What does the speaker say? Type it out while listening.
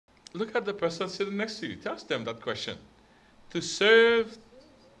Look at the person sitting next to you. Ask them that question. To serve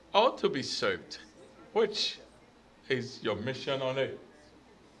or to be served? Which is your mission on earth?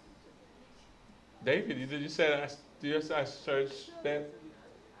 David, did you say, do you say search that?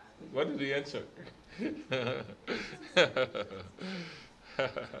 What did he answer?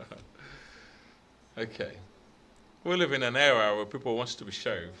 Okay. We live in an era where people wants to be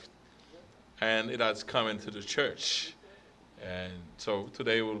served, and it has come into the church. And so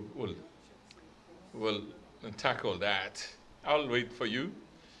today we'll tackle that. I'll read for you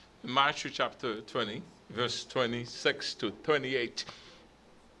Matthew chapter 20, verse 26 to 28.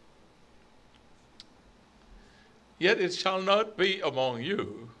 Yet it shall not be among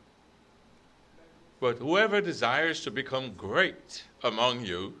you, but whoever desires to become great among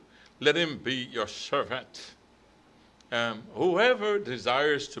you, let him be your servant. Whoever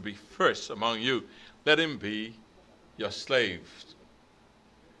desires to be first among you, let him be your slave.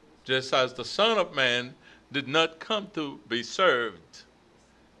 Just as the Son of Man did not come to be served,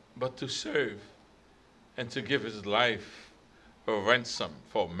 but to serve and to give his life a ransom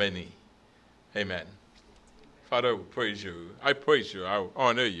for many. Amen. Father, we praise you. I praise you. I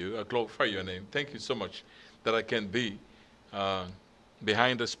honor you. I glorify your name. Thank you so much that I can be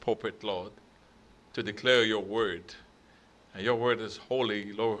behind this pulpit, Lord, to declare your word. And your word is holy.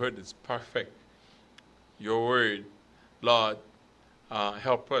 Your word is perfect. Your word, Lord,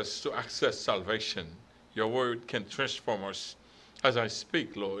 help us to access salvation. Your word can transform us. As I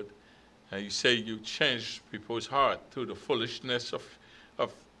speak, Lord, and you say you change people's heart through the foolishness of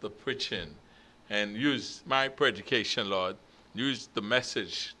the preaching. And use my predication, Lord. Use the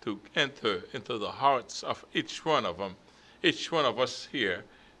message to enter into the hearts of each one of them, each one of us here.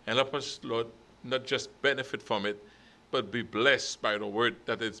 And help us, Lord, not just benefit from it, but be blessed by the word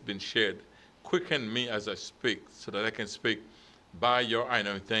that has been shared. Quicken me as I speak so that I can speak by your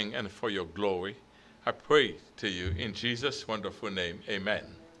anointing and for your glory. I pray to you in Jesus' wonderful name. Amen.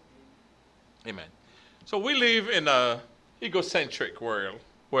 Amen. So we live in an egocentric world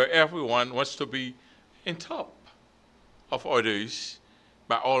where everyone wants to be in top of others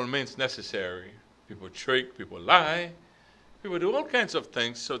by all means necessary. People trick, people lie, people do all kinds of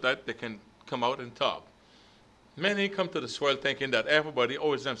things so that they can come out on top. Many come to this world thinking that everybody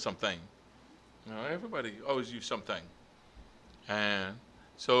owes them something. You know, everybody owes you something. And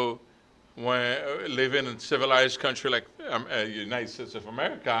so when living in a civilized country like the United States of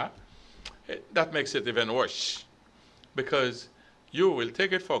America, that makes it even worse because you will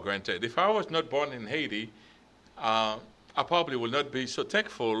take it for granted. If I was not born in Haiti, I probably will not be so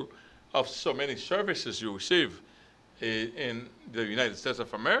thankful of so many services you receive in the United States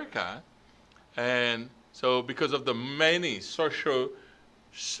of America. And so because of the many social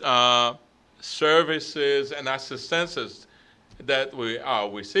services and assistances that we are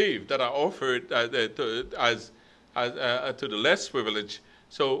received, that are offered to the less privileged,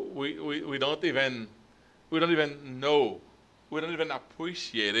 so we don't even know. We don't even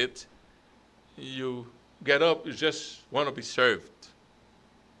appreciate it. You get up, you just want to be served.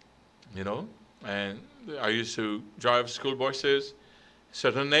 You know? And I used to drive school buses.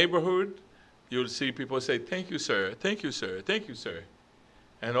 Certain neighborhood, you'll see people say, thank you, sir, thank you, sir, thank you, sir.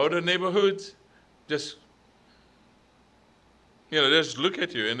 And other neighborhoods, just, just look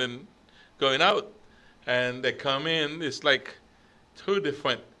at you and then going out. And they come in, it's like two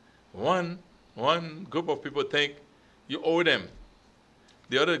different. One group of people think, you owe them.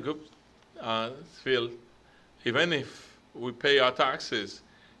 The other group feel, even if we pay our taxes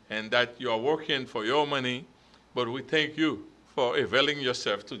and that you are working for your money, but we thank you for availing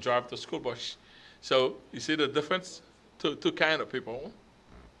yourself to drive the school bus. So you see the difference? Two kind of people.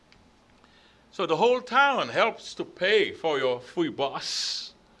 So the whole town helps to pay for your free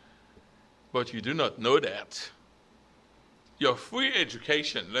bus, but you do not know that. Your free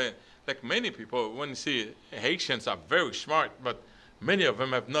education, like many people, when you see Haitians are very smart, but many of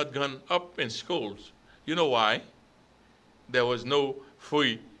them have not gone up in schools. You know why? There was no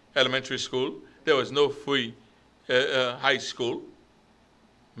free elementary school. There was no free high school.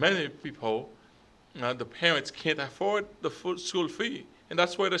 Many people, the parents can't afford the full school fee, and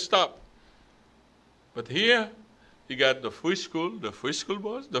that's where they stop. But here, you got the free school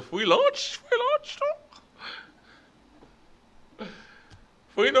bus, the free lunch too.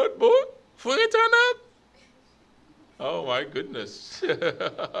 Free notebook, free internet. Oh my goodness.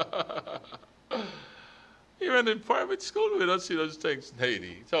 Even in private school, we don't see those things in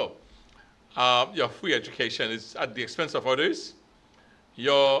Haiti. So, your free education is at the expense of others.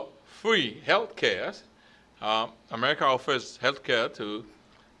 Your free health care, America offers health care to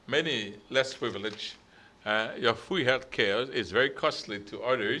many less privileged Your free health care is very costly to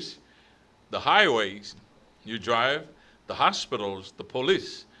others. The highways you drive, the hospitals, the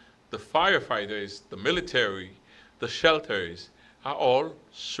police, the firefighters, the military, the shelters are all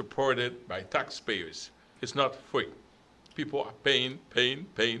supported by taxpayers. It's not free. People are paying.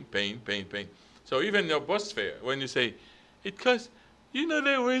 So even your bus fare, when you say, it costs, they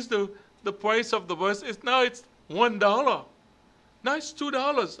raised the price of the bus, now it's $1. Now it's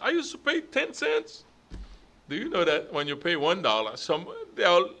 $2. I used to pay 10 cents. Do you know that when you pay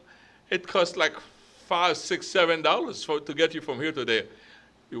 $1, it costs like $5, $6, $7 to get you from here to there.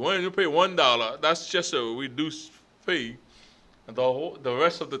 When you pay $1, that's just a reduced fee, and the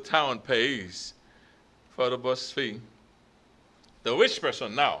rest of the town pays for the bus fee. The rich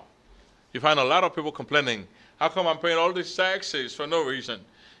person now, you find a lot of people complaining, how come I'm paying all these taxes for no reason?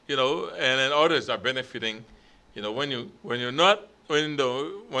 And then others are benefiting. When you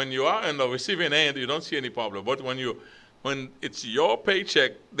are in the receiving end, you don't see any problem. But when it's your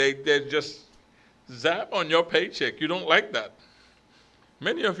paycheck, they just zap on your paycheck. You don't like that.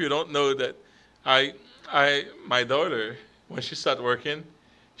 Many of you don't know that my daughter, when she started working,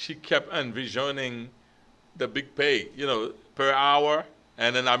 she kept envisioning the big pay, per hour,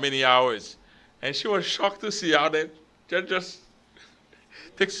 and then how many hours. And she was shocked to see how they just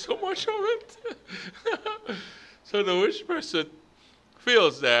take so much of it. So the rich person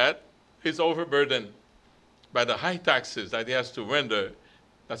feels that he's overburdened by the high taxes that he has to render,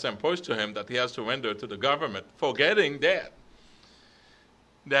 that's imposed to him, that he has to render to the government, forgetting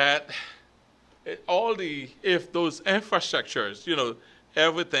that if those infrastructures,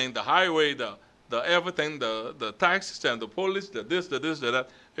 everything, the highway, the everything, the tax system, the police, the this, the that,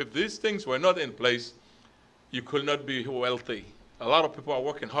 if these things were not in place, you could not be wealthy. A lot of people are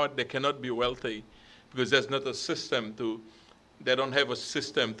working hard, they cannot be wealthy because there's not a system they don't have a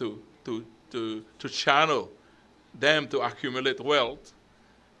system to channel them to accumulate wealth.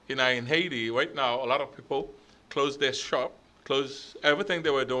 In Haiti, right now, a lot of people close their shop, close everything they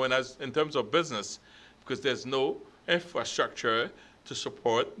were doing in terms of business because there's no infrastructure to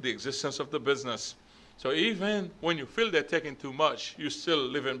support the existence of the business. So even when you feel they're taking too much, you're still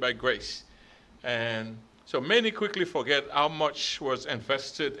living by grace. And so many quickly forget how much was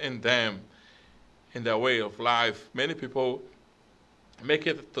invested in them, in their way of life. Many people make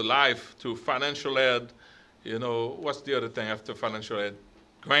it to life through financial aid. What's the other thing after financial aid?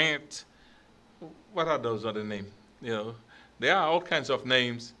 Grant. What are those other names? There are all kinds of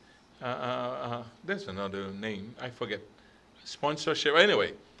names. There's another name. I forget. Sponsorship.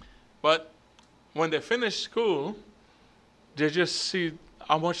 Anyway, but when they finish school, they just see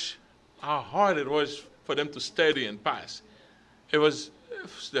how hard it was for them to study and pass.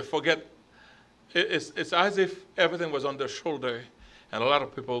 They forget. It's as if everything was on their shoulder, and a lot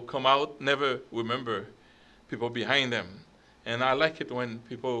of people come out, never remember people behind them. And I like it when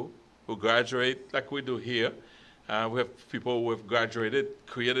people who graduate, like we do here, we have people who have graduated,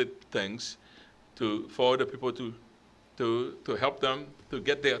 created things for other people to help them to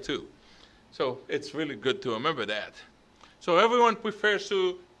get there too. So it's really good to remember that. So everyone prefers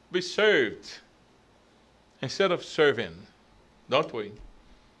to be served instead of serving, don't we?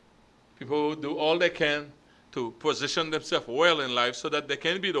 People do all they can to position themselves well in life so that they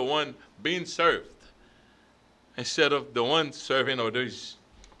can be the one being served instead of the one serving others.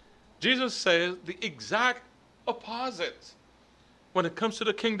 Jesus says the exact opposite when it comes to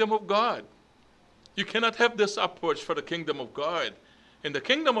the kingdom of God. You cannot have this approach for the kingdom of God. In the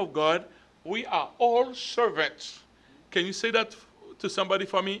kingdom of God, we are all servants. Can you say that to somebody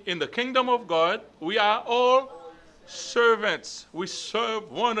for me? In the kingdom of God, we are all servants. We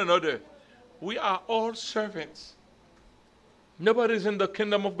serve one another. We are all servants. Nobody's in the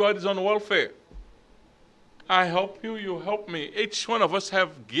kingdom of God is on welfare. I help you, you help me. Each one of us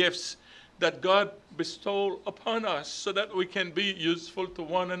have gifts that God bestowed upon us so that we can be useful to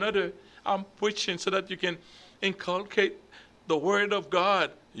one another. I'm preaching so that you can inculcate the word of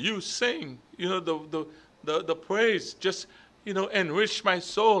God. You sing, the praise, just, enrich my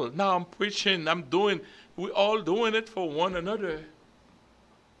soul. Now I'm preaching, we're all doing it for one another.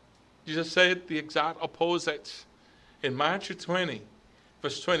 Jesus said the exact opposite. In Matthew 20,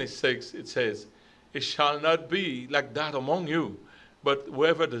 verse 26, it says, "It shall not be like that among you, but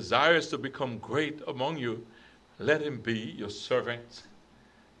whoever desires to become great among you, let him be your servant."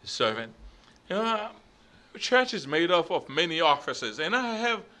 Servant. Church is made up of many offices, and I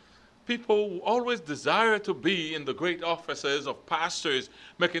have people who always desire to be in the great offices of pastors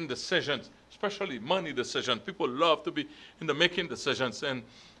making decisions, especially money decisions. People love to be in the making decisions,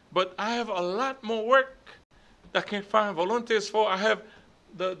 but I have a lot more work that I can't find volunteers for. I have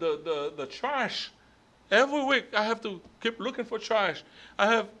the trash Every week I have to keep looking for trash.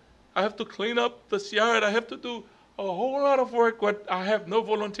 I have to clean up this yard. I have to do a whole lot of work, but I have no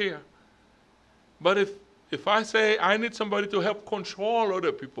volunteer. But if I say I need somebody to help control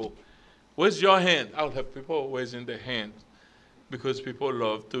other people, where's your hand? I'll have people raising their hand because people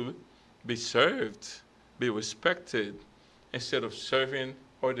love to be served, be respected, instead of serving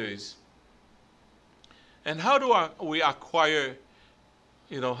others. And how do we acquire,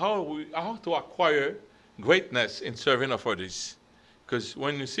 how to acquire greatness in serving of others? Because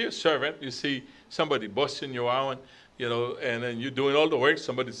when you see a servant, you see somebody bossing you around, and then you're doing all the work,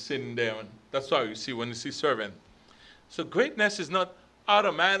 somebody's sitting there. And that's why you see when you see servant. So greatness is not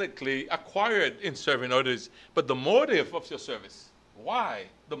automatically acquired in serving others, but the motive of your service. Why?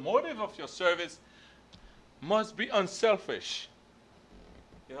 The motive of your service must be unselfish.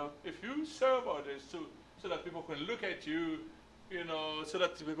 If you serve others so that people can look at you, so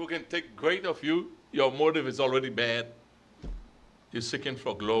that people can take great of you, your motive is already bad. You're seeking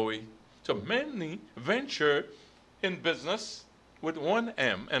for glory. So many venture in business with one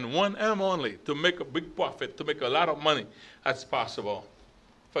M and one M only to make a big profit, to make a lot of money as possible.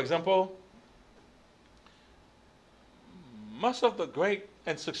 For example, most of the great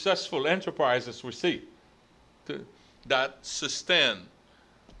and successful enterprises we see that sustain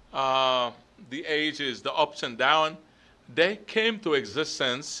the ages, the ups and downs, they came to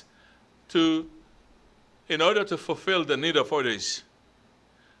existence in order to fulfill the need of others.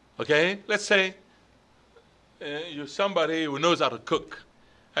 Okay? Let's say you're somebody who knows how to cook.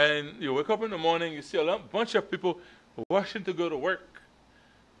 And you wake up in the morning, you see a bunch of people rushing to go to work.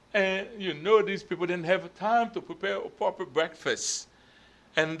 And these people didn't have time to prepare a proper breakfast.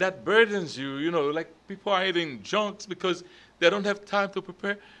 And that burdens you, like people are eating junks because they don't have time to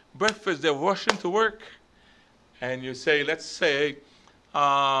prepare breakfast. They're rushing to work. And you say, let's say,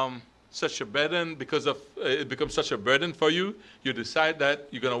 such a burden, because of it becomes such a burden for you, you decide that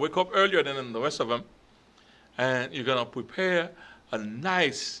you're going to wake up earlier than the rest of them, and you're going to prepare a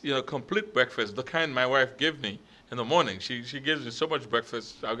nice, complete breakfast, the kind my wife gave me in the morning. She gives me so much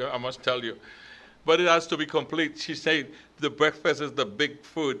breakfast, I must tell you. But it has to be complete. She said the breakfast is the big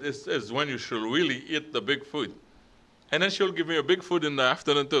food, is when you should really eat the big food. And then she'll give me a big food in the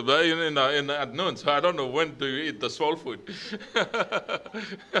afternoon too, but at noon. So I don't know when do you eat the small food.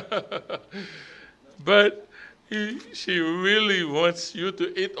 But she really wants you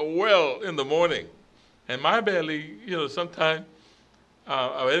to eat well in the morning. And my belly, sometimes,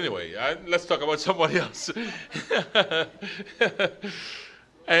 anyway, let's talk about somebody else.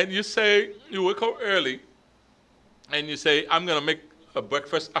 And you wake up early, and you say, I'm going to make a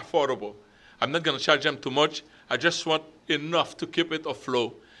breakfast affordable. I'm not going to charge them too much. I just want enough to keep it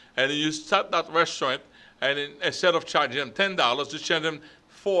afloat. And you start that restaurant, and instead of charging them $10, you charge them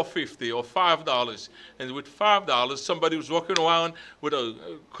 $4.50 or $5. And with $5, somebody was walking around with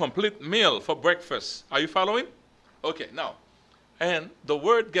a complete meal for breakfast. Are you following? Okay, now, and the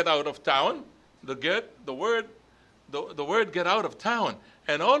word get out of town, the word get out of town,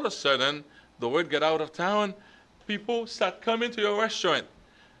 and all of a sudden, the word get out of town, people start coming to your restaurant.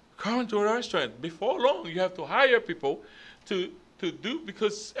 Come to a restaurant. Before long, you have to hire people to do,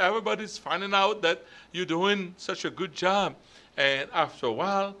 because everybody's finding out that you're doing such a good job. And after a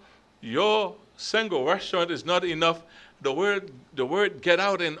while, your single restaurant is not enough. The word get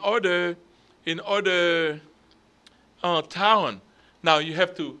out in other town. Now you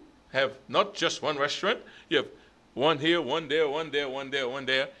have to have not just one restaurant. You have one here, one there, one there, one there, one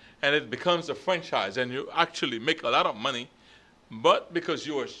there, and it becomes a franchise, and you actually make a lot of money. But because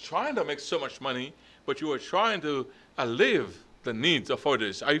you are trying to make so much money, but you are trying to alleviate the needs of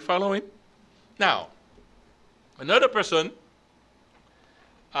others. Are you following? Now, another person,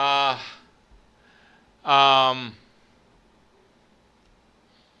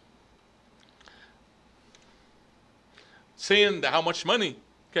 seeing how much money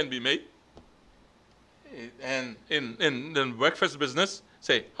can be made, and in the breakfast business,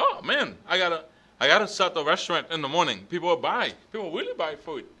 say, oh man, I gotta start a restaurant in the morning. People really buy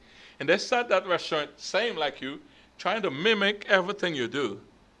food. And they start that restaurant, same like you, trying to mimic everything you do,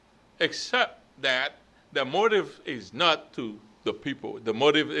 except that the motive is not to the people. The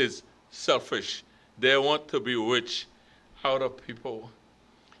motive is selfish. They want to be rich out of people.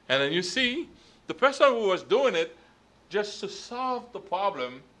 And then you see, the person who was doing it just to solve the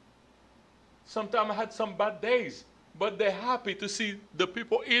problem, sometimes I had some bad days, but they're happy to see the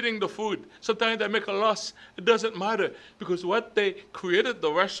people eating the food. Sometimes they make a loss. It doesn't matter, because what they created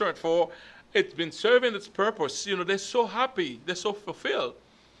the restaurant for, it's been serving its purpose. They're so happy. They're so fulfilled.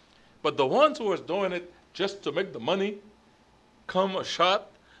 But the ones who was doing it just to make the money come a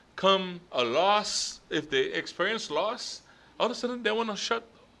shot, come a loss, if they experience loss, all of a sudden they want to shut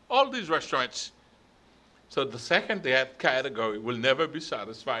all these restaurants. So the second category will never be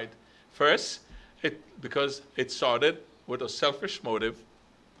satisfied. First, because it started with a selfish motive.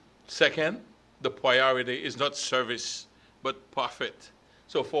 Second, the priority is not service, but profit.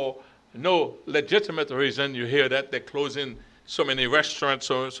 So for no legitimate reason, you hear that they're closing so many restaurants,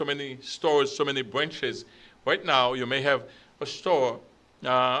 so many stores, so many branches. Right now, you may have a store.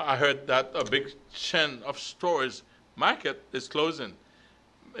 I heard that a big chain of stores, market, is closing.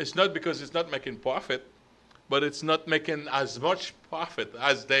 It's not because it's not making profit, but it's not making as much profit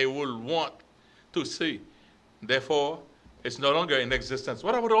as they would want to see. Therefore, it's no longer in existence.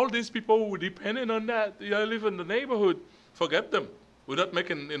 What about all these people who are depending on that? You live in the neighborhood. Forget them. We're not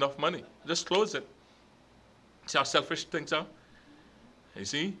making enough money. Just close it. See how selfish things are? You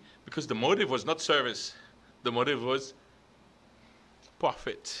see? Because the motive was not service. The motive was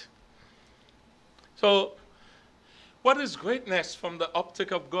profit. So, what is greatness from the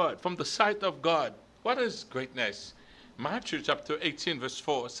optic of God, from the sight of God? What is greatness? Matthew chapter 18 verse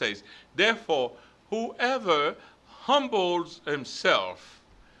 4 says, therefore, whoever humbles himself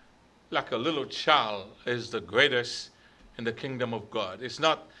like a little child is the greatest in the kingdom of God. It's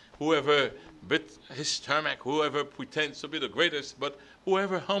not whoever bit his stomach, whoever pretends to be the greatest, but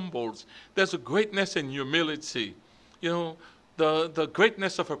whoever humbles. There's a greatness in humility. You know, the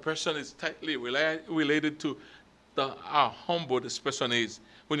greatness of a person is tightly related to how humble this person is.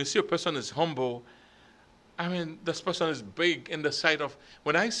 When you see a person is humble, I mean, this person is big in the sight of,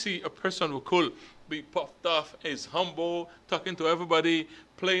 when I see a person who could be puffed off, is humble, talking to everybody,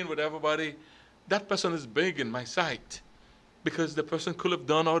 playing with everybody, that person is big in my sight because the person could have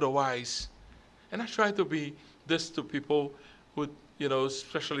done otherwise. And I try to be this to people who, you know,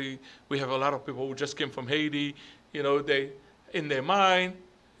 especially we have a lot of people who just came from Haiti, you know, they, in their mind,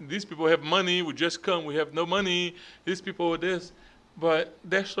 these people have money, we just come, we have no money, these people are this. But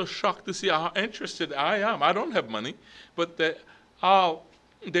they're so shocked to see how interested I am. I don't have money, but they are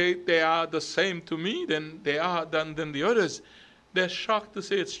the same to me than they are than the others. They're shocked to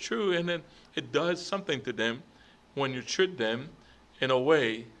say it's true, and then it does something to them when you treat them in a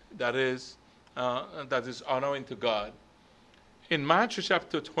way that is honoring to God. In Matthew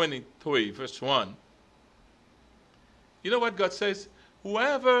chapter 23, verse 1, you know what God says?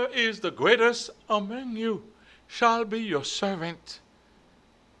 Whoever is the greatest among you shall be your servant.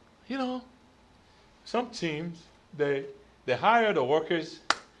 You know, some teams, they hire the workers.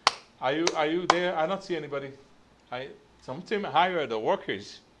 Are you there? I don't see anybody. Some team hire the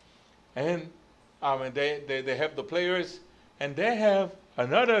workers, and I mean they have the players, and they have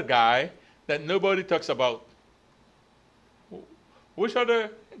another guy that nobody talks about. Which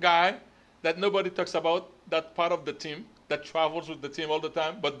other guy that nobody talks about, that part of the team that travels with the team all the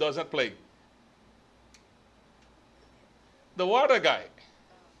time but doesn't play? The water guy.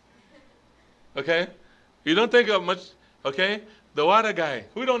 Okay? You don't think of much, okay? The water guy.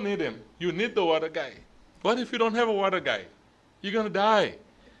 We don't need him. You need the water guy. What if you don't have a water guy? You're going to die.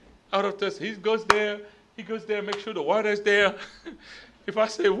 Out of this, he goes there, make sure the water is there. If I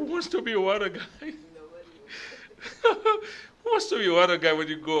say, who wants to be a water guy? Who wants to be a water guy when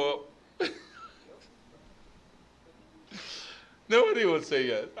you go up? Nobody will say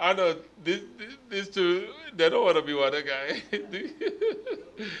yes. I know these two, they don't want to be water guy.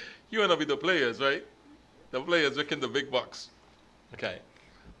 You want to be the players, right? The players making the big bucks. Okay.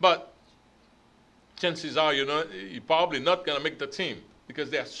 But chances are, you know, you're probably not going to make the team because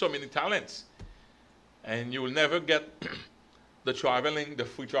there are so many talents. And you will never get the traveling, the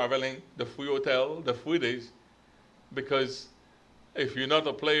free hotel, the free days. Because if you're not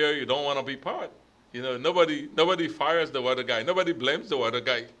a player, you don't want to be part. You know, nobody fires the water guy. Nobody blames the water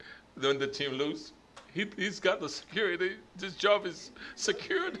guy when the team loses. He's got the security. His job is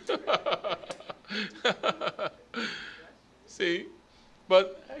secured. See?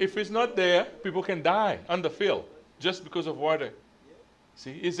 But if it's not there, people can die on the field just because of water.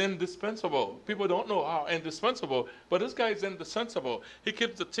 See? It's indispensable. People don't know how indispensable, but this guy is indispensable. He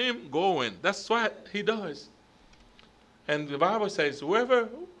keeps the team going. That's what he does. And the Bible says, whoever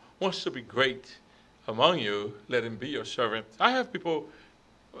wants to be great among you, let him be your servant. I have people,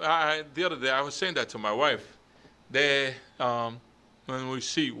 the other day I was saying that to my wife. They, when we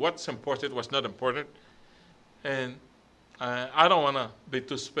see what's important, what's not important, and I don't want to be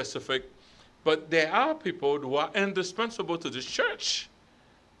too specific, but there are people who are indispensable to this church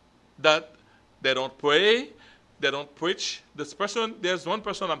that they don't pray, they don't preach. There's one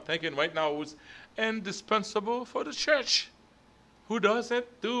person I'm thinking right now who's indispensable for the church, who doesn't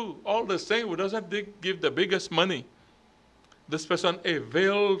do all the things, who doesn't give the biggest money. This person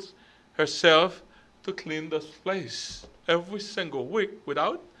avails herself to clean this place every single week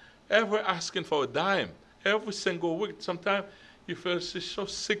without ever asking for a dime. Every single week. Sometimes you feel she's so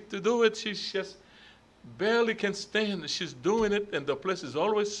sick to do it. She just barely can stand. She's doing it, and the place is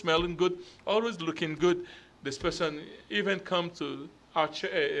always smelling good, always looking good. This person even come to our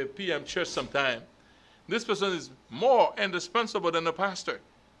PM church sometime. This person is more indispensable than a pastor.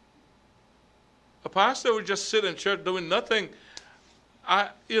 A pastor would just sit in church doing nothing. I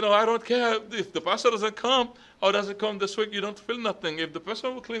don't care if the pastor doesn't come or doesn't come this week. You don't feel nothing. If the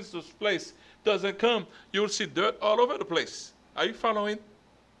person who cleans this place doesn't come, you will see dirt all over the place. Are you following?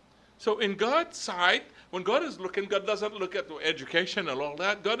 So in God's sight, when God is looking, God doesn't look at education and all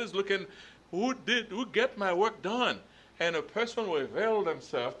that. God is looking, who get my work done? And a person who avail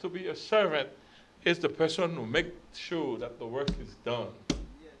themselves to be a servant is the person who makes sure that the work is done.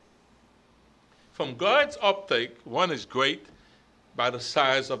 Yes. From God's optic, one is great by the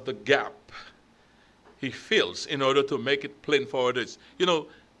size of the gap he fills in order to make it plain for others. You know,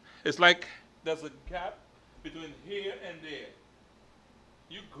 it's like there's a gap between here and there.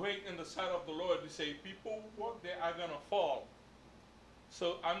 You great in the sight of the Lord. You say, people walk there are going to fall.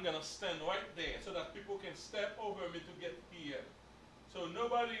 So I'm going to stand right there so that people can step over me to get here. So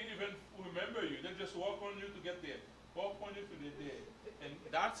nobody even remember you. They just walk on you to get there. Walk on you to get there. And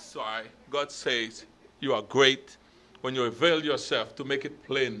that's why God says you are great when you avail yourself to make it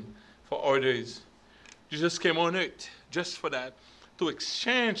plain for others. Jesus came on earth just for that, to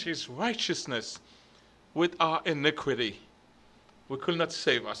exchange his righteousness with our iniquity. We could not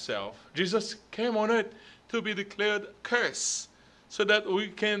save ourselves. Jesus came on earth to be declared cursed so that we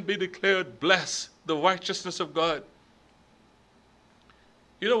can be declared blessed, the righteousness of God.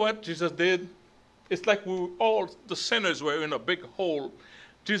 You know what Jesus did? It's like all the sinners were in a big hole.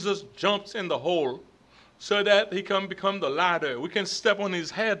 Jesus jumps in the hole so that he can become the ladder. We can step on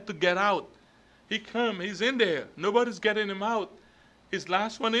his head to get out. He's in there. Nobody's getting him out. He's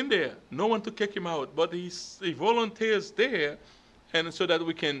last one in there. No one to kick him out. But he volunteers there, and so that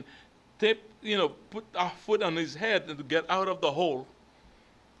we can put our foot on his head and to get out of the hole.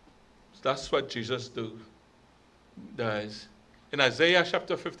 That's what Jesus does. In Isaiah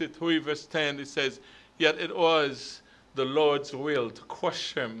chapter 53, verse 10, it says, "Yet it was the Lord's will to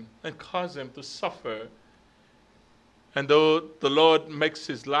crush him and cause him to suffer. And though the Lord makes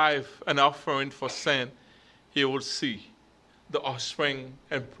his life an offering for sin, he will see the offspring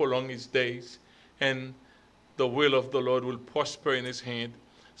and prolong his days, and the will of the Lord will prosper in his hand."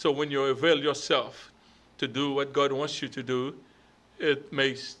 So when you avail yourself to do what God wants you to do, it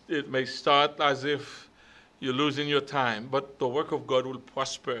may start as if you're losing your time, but the work of God will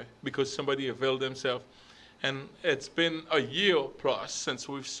prosper because somebody availed themselves. And it's been a year plus since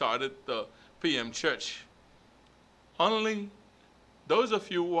we've started the PM Church. Only those of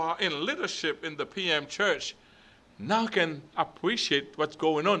you who are in leadership in the PM Church now can appreciate what's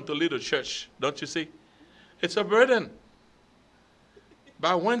going on to lead a church, don't you see? It's a burden.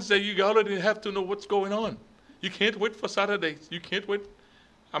 By Wednesday, you already have to know what's going on. You can't wait for Saturdays. You can't wait.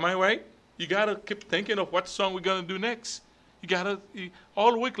 Am I right? You got to keep thinking of what song we're going to do next.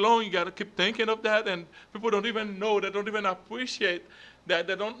 All week long, you got to keep thinking of that, and people don't even know, they don't even appreciate that.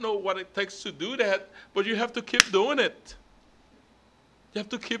 They don't know what it takes to do that, but you have to keep doing it. You have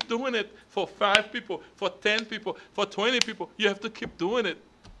to keep doing it for 5 people, for 10 people, for 20 people. You have to keep doing it.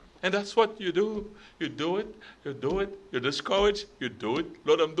 And that's what you do. You do it, you do it, you're discouraged, you do it.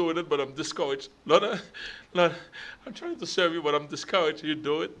 Lord, I'm doing it, but I'm discouraged. Lord, I'm trying to serve you, but I'm discouraged. You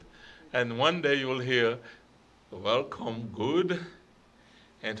do it. And one day you will hear, "Welcome, good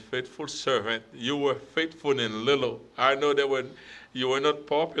and faithful servant. You were faithful in little." I know that you were not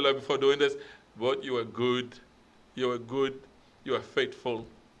popular before doing this, but you were good. You were good. You are faithful.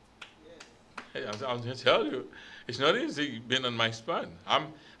 Hey, I'm going to tell you, it's not easy being on my spine.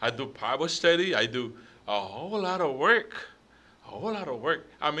 I do Bible study. I do a whole lot of work. A whole lot of work.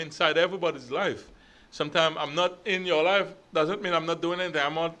 I'm inside everybody's life. Sometimes I'm not in your life. Doesn't mean I'm not doing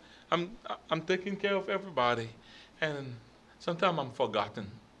anything. I'm taking care of everybody. And sometimes I'm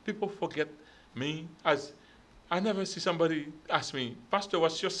forgotten. People forget me. As I never see somebody ask me, "Pastor,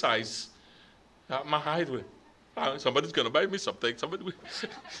 what's your size?" My height. Somebody's going to buy me something.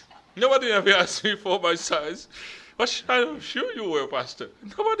 Nobody ever asked me for my size. What size of shoe you wear, Pastor?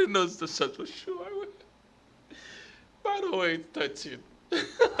 Nobody knows the size of shoe I wear. By the way, 13.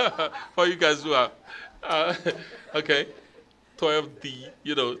 For you guys who are, okay, 12D,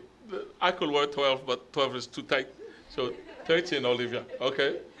 I could wear 12, but 12 is too tight. So 13, Olivia.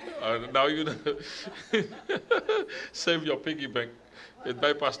 Okay. Now you know. Save your piggy bank. It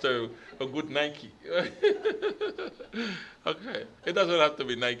buy Pastor a good Nike. Okay. It doesn't have to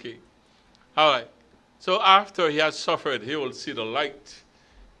be Nike. All right. So after he has suffered, he will see the light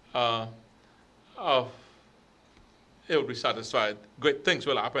of, he will be satisfied. Great things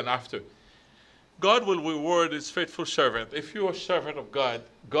will happen after. God will reward his faithful servant. If you're a servant of God,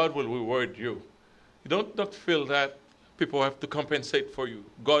 God will reward you. You don't feel that people have to compensate for you.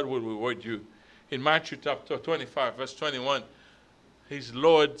 God will reward you. In Matthew chapter 25, verse 21, his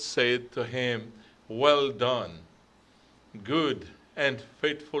Lord said to him, "Well done, good and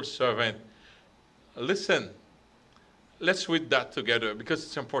faithful servant." Listen, let's read that together because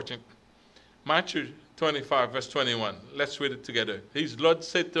it's important. Matthew 25, verse 21. Let's read it together. His Lord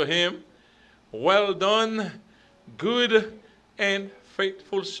said to him, "Well done, good and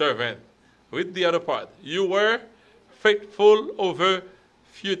faithful servant." With the other part, "You were faithful over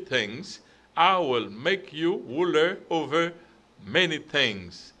few things. I will make you ruler over many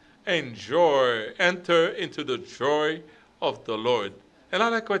things. Enter into the joy of the Lord." And I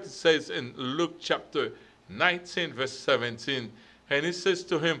like what it says in Luke chapter 19, verse 17. And it says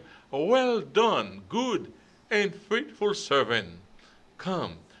to him, "Well done, good and faithful servant.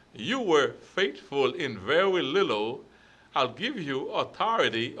 Come, you were faithful in very little. I'll give you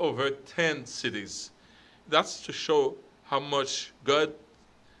authority over 10 cities." That's to show how much God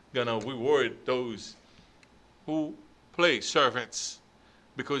gonna reward those who play servants.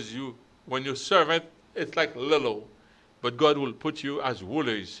 Because when you're servant, it's like little, but God will put you as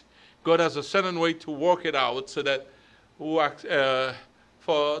rulers. God has a certain way to work it out so that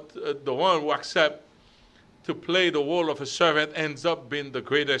for the one who accepts to play the role of a servant ends up being the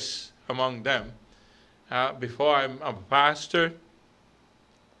greatest among them. Before I'm a pastor,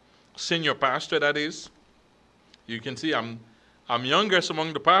 senior pastor that is, you can see I'm youngest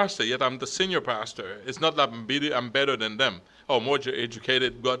among the pastors, yet I'm the senior pastor. It's not that I'm better than them or more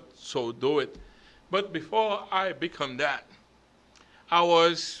educated, God so do it. But before I become that, I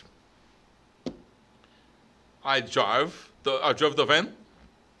drove the van.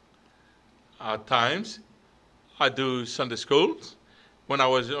 At times, I do Sunday schools. When I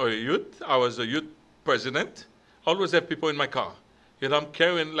was a youth president. Always have people in my car. You know, I'm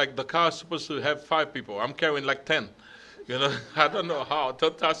carrying, like the car is supposed to have 5 people. I'm carrying like 10. You know, I don't know how.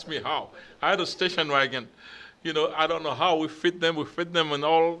 Don't ask me how. I had a station wagon. You know, I don't know how we fit them. We fit them and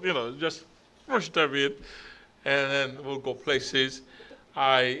all, you know, just push them in. And then we'll go places.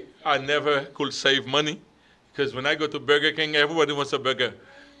 I never could save money because when I go to Burger King, everybody wants a burger.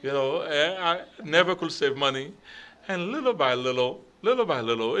 You know, I never could save money. And little by little,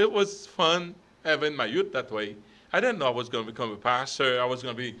 it was fun having my youth that way. I didn't know I was going to become a pastor. I was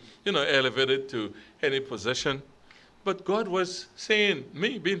going to be, you know, elevated to any position. But God was seeing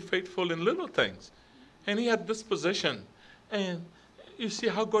me being faithful in little things. And he had this position. And you see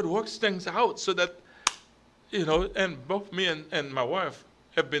how God works things out so that, you know, and both me and my wife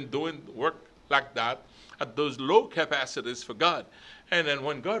have been doing work like that at those low capacities for God. And then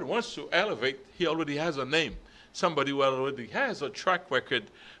when God wants to elevate, he already has a name. Somebody who already has a track record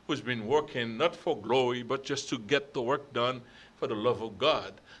who's been working not for glory, but just to get the work done for the love of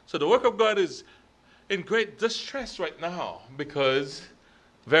God. So the work of God is in great distress right now because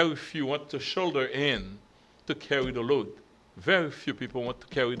very few want to shoulder in to carry the load. Very few people want to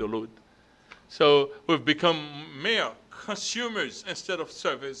carry the load. So we've become mere consumers instead of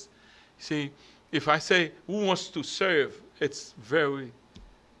servers. See, if I say who wants to serve, it's very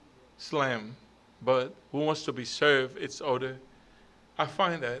slam. But who wants to be served, it's other. I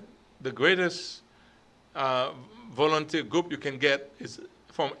find that the greatest volunteer group you can get is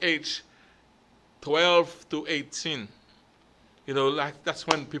from age 12 to 18. You know, like that's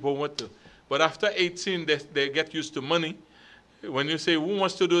when people want to. But after 18, they get used to money. When you say who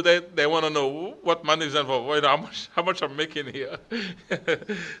wants to do that, they want to know what money is involved. Wait, how much I'm making here.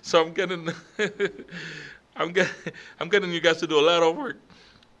 So I'm getting I'm getting you guys to do a lot of work.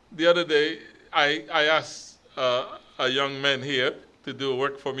 The other day, I asked a young man here to do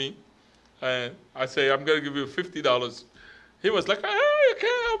work for me, and I say, I'm going to give you $50. He was like, hey,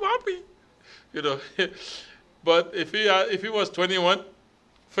 okay, I'm happy. You know, but if he was 21,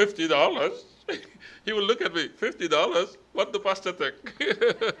 $50, he would look at me, $50, what the pastor think?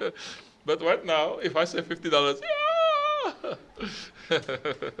 But right now, if I say $50, yeah!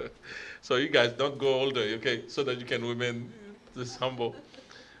 So you guys don't go older, okay, so that you can remain this humble.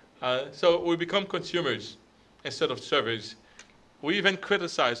 So we become consumers instead of servers. We even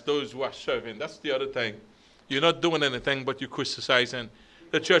criticize those who are serving. That's the other thing. You're not doing anything, but you're criticizing.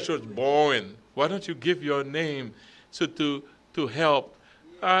 The church was boring. Why don't you give your name So to help.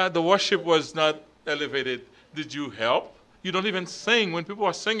 The worship was not elevated. Did you help? You don't even sing. When people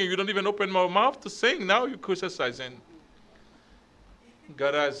are singing, you don't even open your mouth to sing. Now you're criticizing.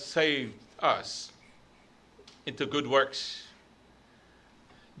 God has saved us into good works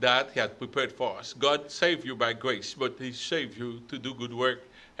that He had prepared for us. God saved you by grace, but He saved you to do good work.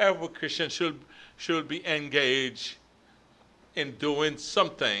 Every Christian should be engaged in doing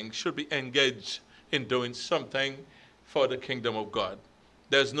something, should be engaged in doing something for the kingdom of God.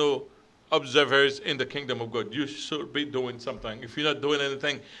 There's no observers in the kingdom of God. You should be doing something. If you're not doing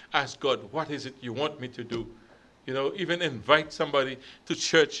anything, ask God, what is it you want me to do? You know, even invite somebody to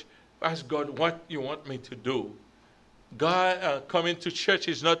church. Ask God what you want me to do. God, coming to church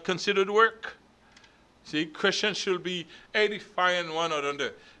is not considered work. See, Christians should be edifying one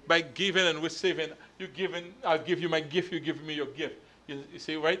another by giving and receiving. You giving, I'll give you my gift, you give me your gift. You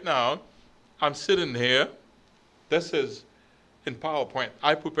see, right now, I'm sitting here. This is in PowerPoint.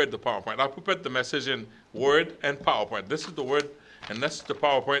 I prepared the PowerPoint. I prepared the message in Word and PowerPoint. This is the Word, and this is the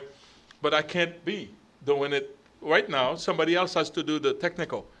PowerPoint. But I can't be doing it right now. Somebody else has to do the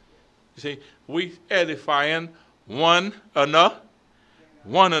technical. You see, we edifying one another.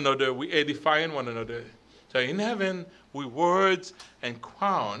 We edifying one another. So in heaven, rewards and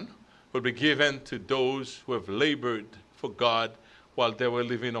crown will be given to those who have labored for God while they were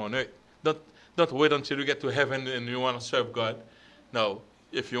living on earth. Don't wait until you get to heaven and you want to serve God. No,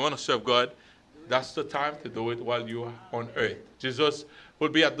 if you want to serve God, that's the time to do it while you are on earth. Jesus will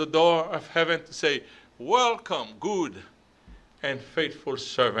be at the door of heaven to say, welcome, good and faithful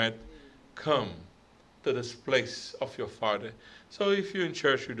servant. Come to this place of your Father. So if you're in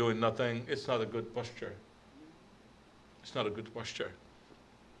church, you're doing nothing, it's not a good posture. It's not a good posture.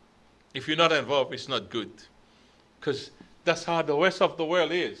 If you're not involved, it's not good. Because that's how the rest of the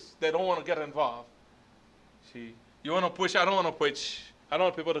world is. They don't want to get involved. See, you want to preach, I don't want to preach. I don't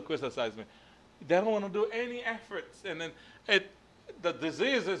want people to criticize me. They don't want to do any efforts. And then the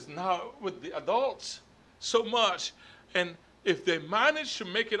disease is now with the adults so much. And if they manage to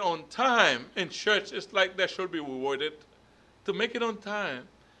make it on time in church, it's like they should be rewarded to make it on time.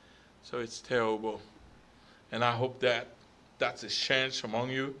 So it's terrible. And I hope that that's a change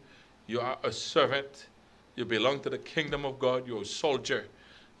among you. You are a servant. You belong to the kingdom of God. You're a soldier.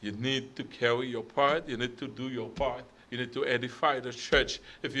 You need to carry your part. You need to do your part. You need to edify the church.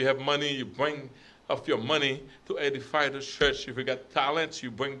 If you have money, you bring of your money to edify the church. If you got talents, you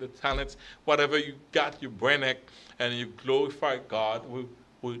bring the talents. Whatever you got, you bring it, and you glorify God,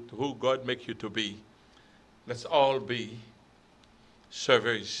 who God make you to be. Let's all be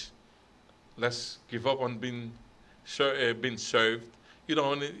servers. Let's give up on being served. You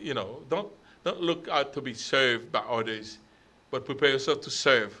don't look out to be served by others, but prepare yourself to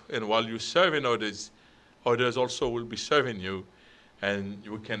serve. And while you're serving others, others also will be serving you, and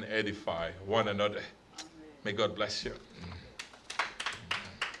you can edify one another. May God bless you.